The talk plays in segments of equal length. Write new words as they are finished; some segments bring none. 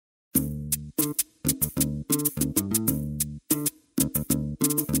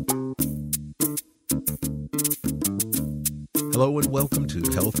Hello and welcome to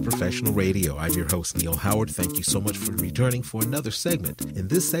Health Professional Radio. I'm your host, Neil Howard. Thank you so much for returning for another segment. In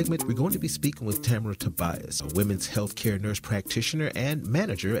this segment, we're going to be speaking with Tamara Tobias, a women's healthcare nurse practitioner and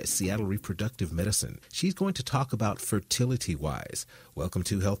manager at Seattle Reproductive Medicine. She's going to talk about FertilityWise. Welcome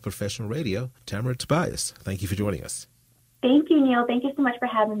to Health Professional Radio, Tamara Tobias. Thank you for joining us. Thank you, Neil. Thank you so much for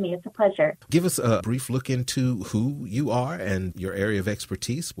having me. It's a pleasure. Give us a brief look into who you are and your area of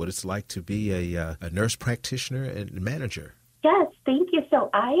expertise, what it's like to be a nurse practitioner and manager. Yes, thank you.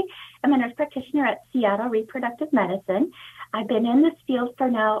 So I am a nurse practitioner at Seattle Reproductive Medicine. I've been in this field for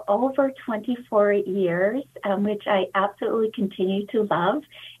now over 24 years, which I absolutely continue to love.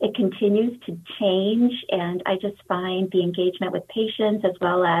 It continues to change, and I just find the engagement with patients as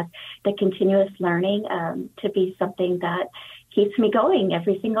well as the continuous learning to be something that keeps me going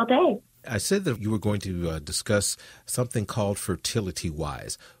every single day. I said that you were going to discuss something called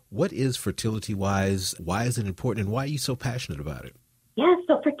FertilityWise. What is FertilityWise? Why is it important, and why are you so passionate about it? Yes,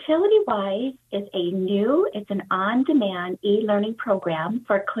 so FertilityWise is it's an on-demand e-learning program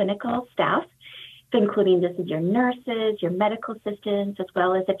for clinical staff, including this is your nurses, your medical assistants, as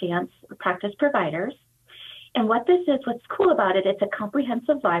well as advanced practice providers. And what's cool about it, it's a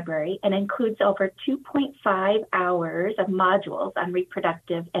comprehensive library and includes over 2.5 hours of modules on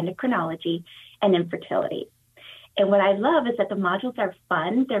reproductive endocrinology and infertility. And what I love is that the modules are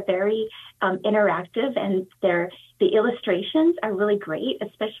fun. They're very interactive, and the illustrations are really great,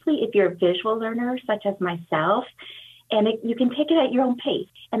 especially if you're a visual learner such as myself. And you can take it at your own pace.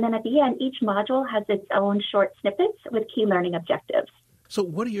 And then at the end, each module has its own short snippets with key learning objectives. So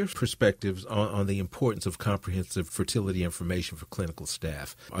what are your perspectives on the importance of comprehensive fertility information for clinical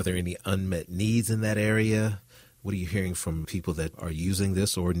staff? Are there any unmet needs in that area? What are you hearing from people that are using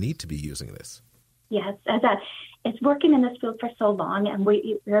this or need to be using this? Yes, it's working in this field for so long, and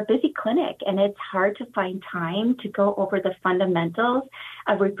we're a busy clinic, and it's hard to find time to go over the fundamentals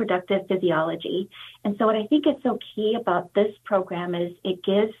of reproductive physiology. And so what I think is so key about this program is it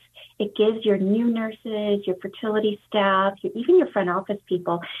gives your new nurses, your fertility staff, even your front office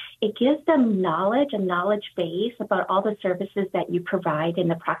people, it gives them knowledge, a knowledge base about all the services that you provide in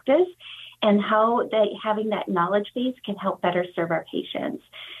the practice and how having that knowledge base can help better serve our patients.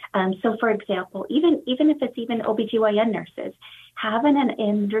 So, for example, even if it's even OBGYN nurses, having an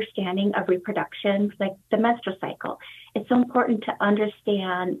understanding of reproduction, like the menstrual cycle, it's so important to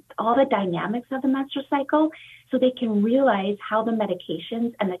understand all the dynamics of the menstrual cycle so they can realize how the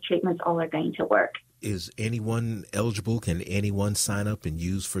medications and the treatments all are going to work. Is anyone eligible? Can anyone sign up and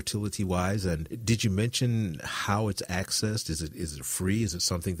use FertilityWise? And did you mention how it's accessed? Is it free? Is it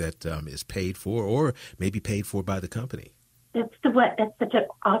something that is paid for or maybe paid for by the company? That's such an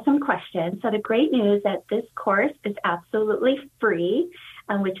awesome question. So the great news is that this course is absolutely free,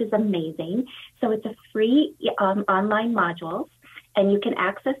 which is amazing. So it's a free online module, and you can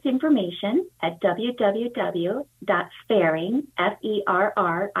access information at www.ferring,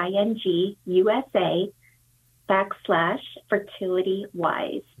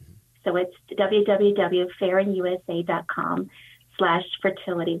 FerringUSA.com/FertilityWise. So it's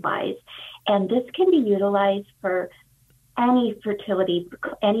www.ferringusa.com/FertilityWise. And this can be utilized for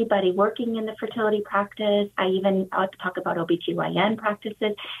anybody working in the fertility practice. I even talk about OBGYN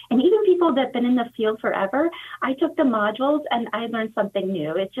practices, and even people that have been in the field forever. I took the modules and I learned something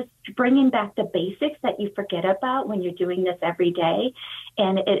new. It's just bringing back the basics that you forget about when you're doing this every day,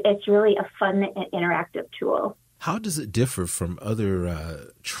 and it's really a fun and interactive tool. How does it differ from other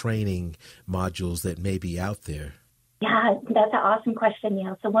training modules that may be out there? Yeah, that's an awesome question,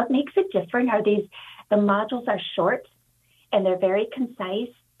 Neil. So what makes it different are the modules are short, and they're very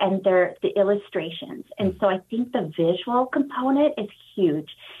concise, and they're the illustrations. And so I think the visual component is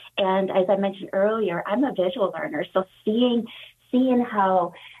huge. And as I mentioned earlier, I'm a visual learner, so seeing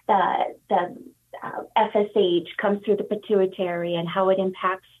how the FSH comes through the pituitary and how it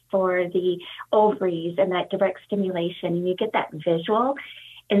impacts for the ovaries and that direct stimulation, and you get that visual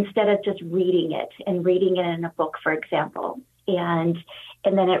instead of just reading it in a book, for example.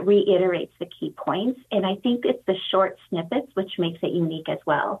 And then it reiterates the key points. And I think it's the short snippets, which makes it unique as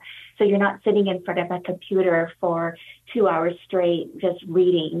well. So you're not sitting in front of a computer for 2 hours straight, just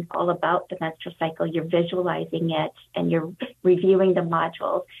reading all about the menstrual cycle. You're visualizing it and you're reviewing the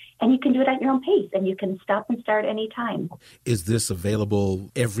modules, and you can do it at your own pace, and you can stop and start anytime. Is this available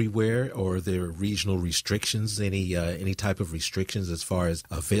everywhere, or are there regional restrictions, any type of restrictions as far as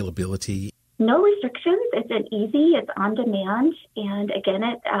availability? No restrictions. It's on demand. And again,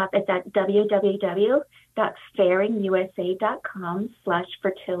 it's at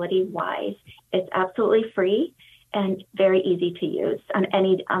www.ferringusa.com/FertilityWise. It's absolutely free and very easy to use on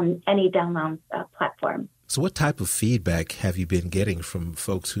any download platform. So what type of feedback have you been getting from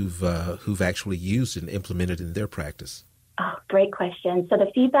folks who've actually used and implemented in their practice? Oh, great question. So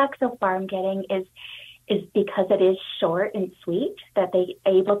the feedback so far I'm getting is because it is short and sweet, that they're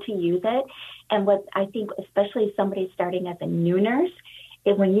able to use it. And what I think, especially somebody starting as a new nurse,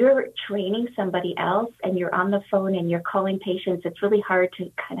 is when you're training somebody else and you're on the phone and you're calling patients, it's really hard to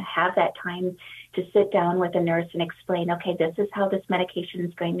kind of have that time to sit down with a nurse and explain, okay, this is how this medication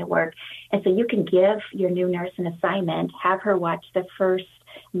is going to work. And so you can give your new nurse an assignment, have her watch the first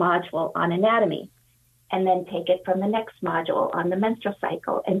module on anatomy, and then take it from the next module on the menstrual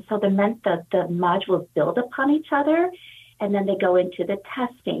cycle. And so the modules build upon each other, and then they go into the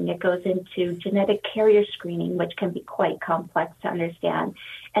testing. It goes into genetic carrier screening, which can be quite complex to understand,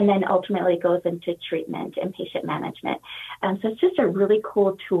 and then ultimately goes into treatment and patient management. So it's just a really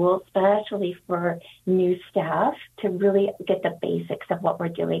cool tool, especially for new staff, to really get the basics of what we're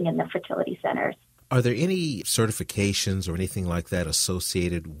doing in the fertility centers. Are there any certifications or anything like that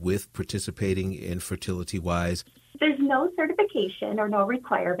associated with participating in FertilityWise? There's no certification or no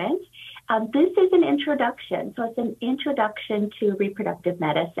requirement. This is an introduction. So it's an introduction to reproductive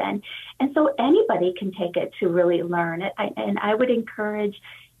medicine. And so anybody can take it to really learn it. And I would encourage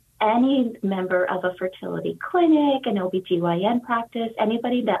any member of a fertility clinic, an OBGYN practice,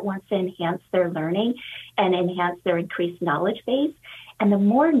 anybody that wants to enhance their learning and enhance their increased knowledge base. And the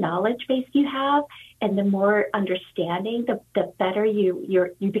more knowledge base you have and the more understanding, the better you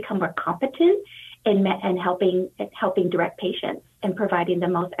become more competent in helping direct patients and providing the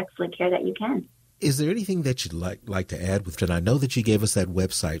most excellent care that you can. Is there anything that you'd like to add with it? I know that you gave us that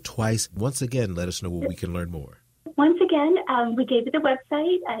website twice. Once again, let us know where we can learn more. Once again, we gave you the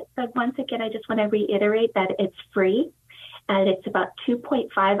website, but once again, I just want to reiterate that it's free. And it's about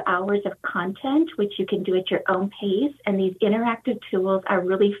 2.5 hours of content, which you can do at your own pace. And these interactive tools are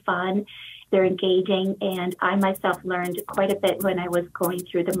really fun. They're engaging, and I myself learned quite a bit when I was going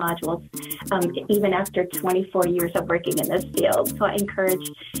through the modules, even after 24 years of working in this field. So I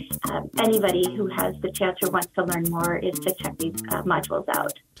encourage anybody who has the chance or wants to learn more is to check these modules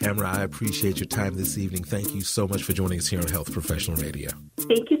out. Tamara, I appreciate your time this evening. Thank you so much for joining us here on Health Professional Radio.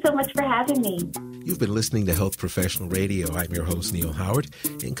 Thank you so much for having me. You've been listening to Health Professional Radio. I'm your host, Neil Howard,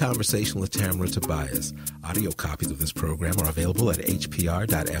 in conversation with Tamara Tobias. Audio copies of this program are available at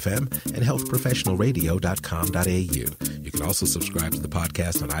hpr.fm and healthprofessionalradio.com.au. You can also subscribe to the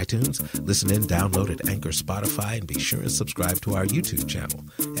podcast on iTunes, listen in, download at Anchor, Spotify, and be sure and subscribe to our YouTube channel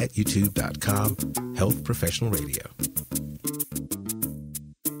at youtube.com, Health Professional Radio.